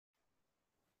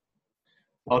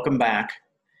Welcome back.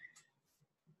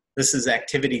 This is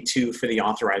activity 2 for the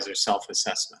Authorizer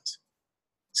self-assessment.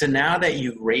 So now that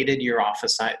you've rated your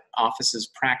office's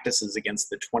practices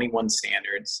against the 21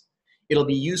 standards, it'll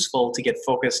be useful to get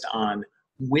focused on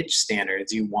which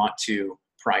standards you want to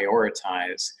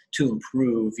prioritize to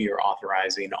improve your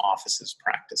authorizing office's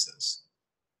practices.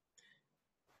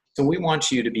 So we want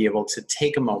you to be able to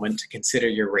take a moment to consider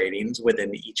your ratings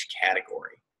within each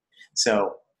category.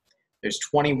 So there's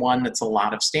 21, that's a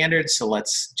lot of standards, so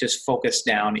let's just focus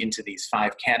down into these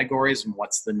 5 categories and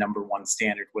what's the number 1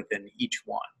 standard within each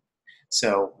one.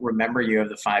 So remember, you have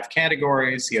the 5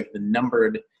 categories, you have the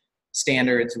numbered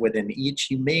standards within each.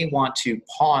 You may want to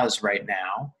pause right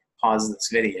now, pause this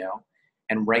video,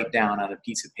 and write down on a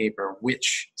piece of paper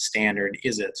which standard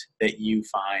is it that you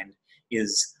find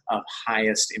is of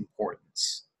highest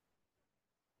importance.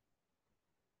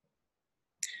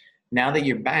 Now that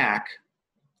you're back,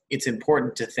 it's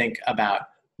important to think about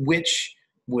which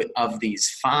of these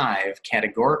 5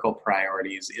 categorical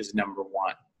priorities is number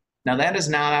 1. Now that is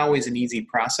not always an easy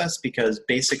process because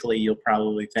basically you'll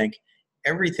probably think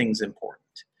everything's important.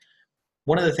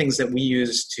 One of the things that we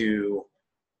use to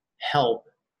help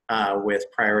with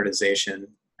prioritization,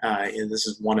 and this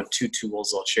is one of 2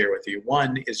 tools I'll share with you.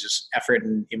 One is just effort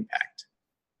and impact.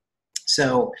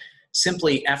 So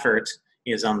simply effort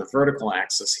is on the vertical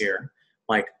axis here,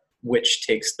 like which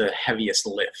takes the heaviest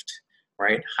lift,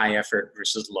 right? High effort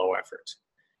versus low effort.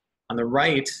 On the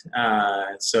right,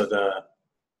 so the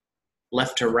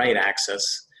left to right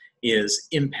axis is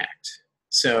impact.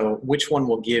 So which one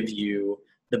will give you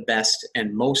the best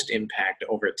and most impact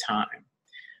over time?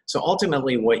 So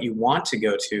ultimately what you want to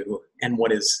go to and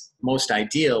what is most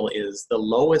ideal is the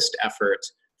lowest effort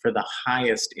for the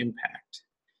highest impact.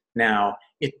 Now,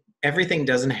 everything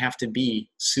doesn't have to be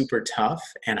super tough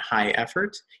and high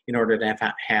effort in order to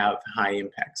have high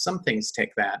impact. Some things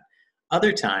take that.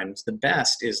 Other times, the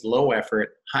best is low effort,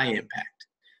 high impact.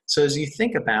 So as you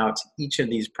think about each of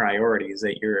these priorities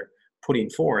that you're putting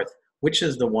forth, which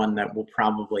is the one that will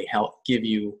probably help give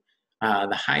you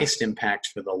the highest impact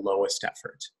for the lowest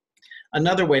effort?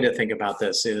 Another way to think about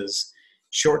this is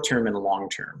short-term and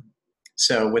long-term.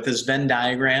 So with this Venn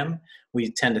diagram, we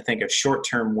tend to think of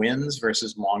short-term wins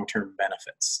versus long-term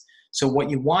benefits. So what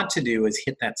you want to do is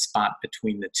hit that spot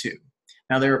between the 2.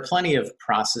 Now there are plenty of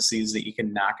processes that you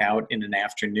can knock out in an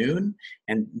afternoon,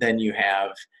 and then you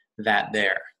have that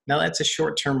there. Now that's a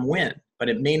short-term win, but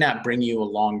it may not bring you a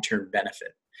long-term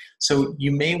benefit. So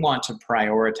you may want to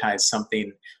prioritize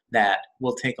something that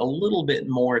will take a little bit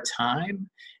more time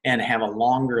and have a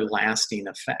longer lasting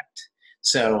effect.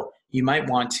 So you might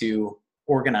want to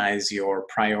organize your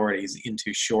priorities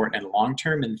into short and long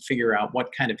term and figure out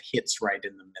what kind of hits right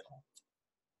in the middle.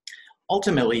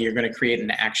 Ultimately, you're going to create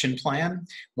an action plan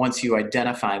once you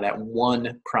identify that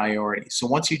one priority. So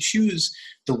once you choose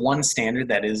the one standard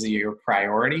that is your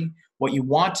priority, what you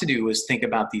want to do is think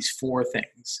about these 4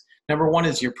 things. Number 1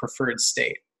 is your preferred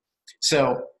state.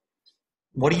 So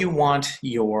what do you want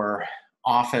your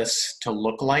office to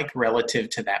look like relative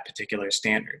to that particular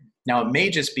standard? Now, it may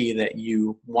just be that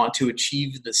you want to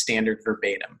achieve the standard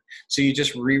verbatim. So you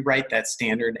just rewrite that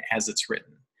standard as it's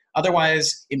written.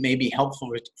 Otherwise, it may be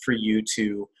helpful for you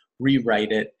to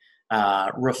rewrite it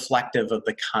reflective of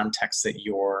the context that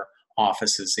your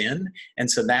office is in. And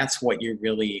so that's what you're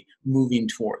really moving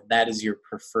toward. That is your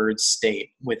preferred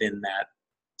state within that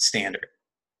standard.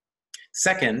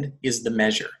 Second is the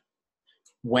measure.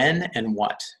 When and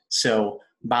what. So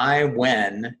by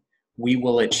when we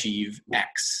will achieve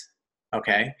X,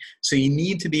 okay? So you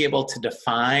need to be able to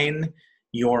define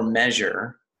your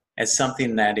measure as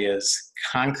something that is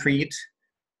concrete,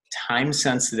 time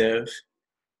sensitive,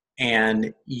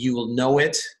 and you will know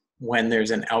it when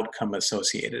there's an outcome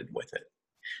associated with it.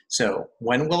 So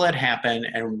when will it happen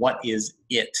and what is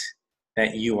it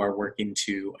that you are working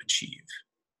to achieve?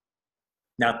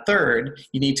 Now, third,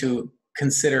 you need to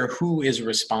consider who is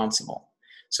responsible.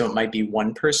 So it might be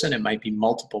one person, it might be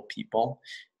multiple people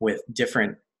with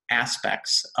different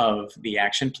aspects of the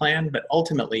action plan, but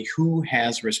ultimately who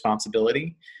has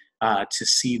responsibility to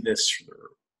see this through.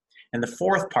 And the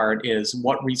 4th part is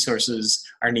what resources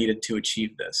are needed to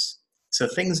achieve this. So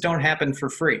things don't happen for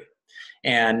free,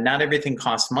 and not everything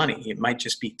costs money. It might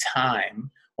just be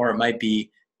time, or it might be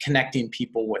connecting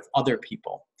people with other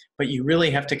people. But you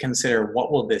really have to consider,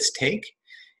 what will this take?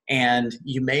 And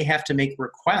you may have to make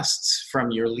requests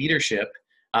from your leadership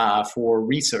for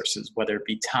resources, whether it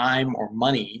be time or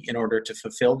money, in order to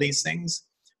fulfill these things.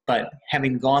 But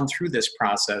having gone through this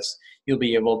process, you'll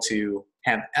be able to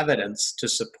have evidence to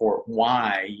support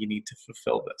why you need to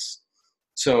fulfill this.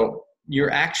 So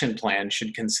your action plan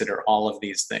should consider all of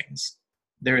these things.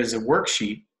 there is a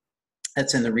worksheet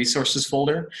that's in the resources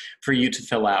folder for you to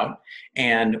fill out.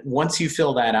 And once you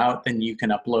fill that out, then you can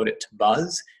upload it to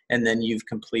Buzz, and then you've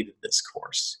completed this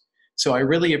course. So I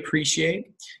really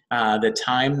appreciate the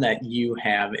time that you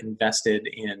have invested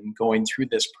in going through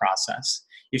this process.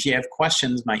 If you have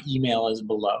questions, my email is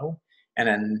below, and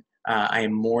then I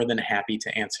am more than happy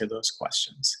to answer those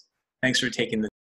questions. Thanks for taking the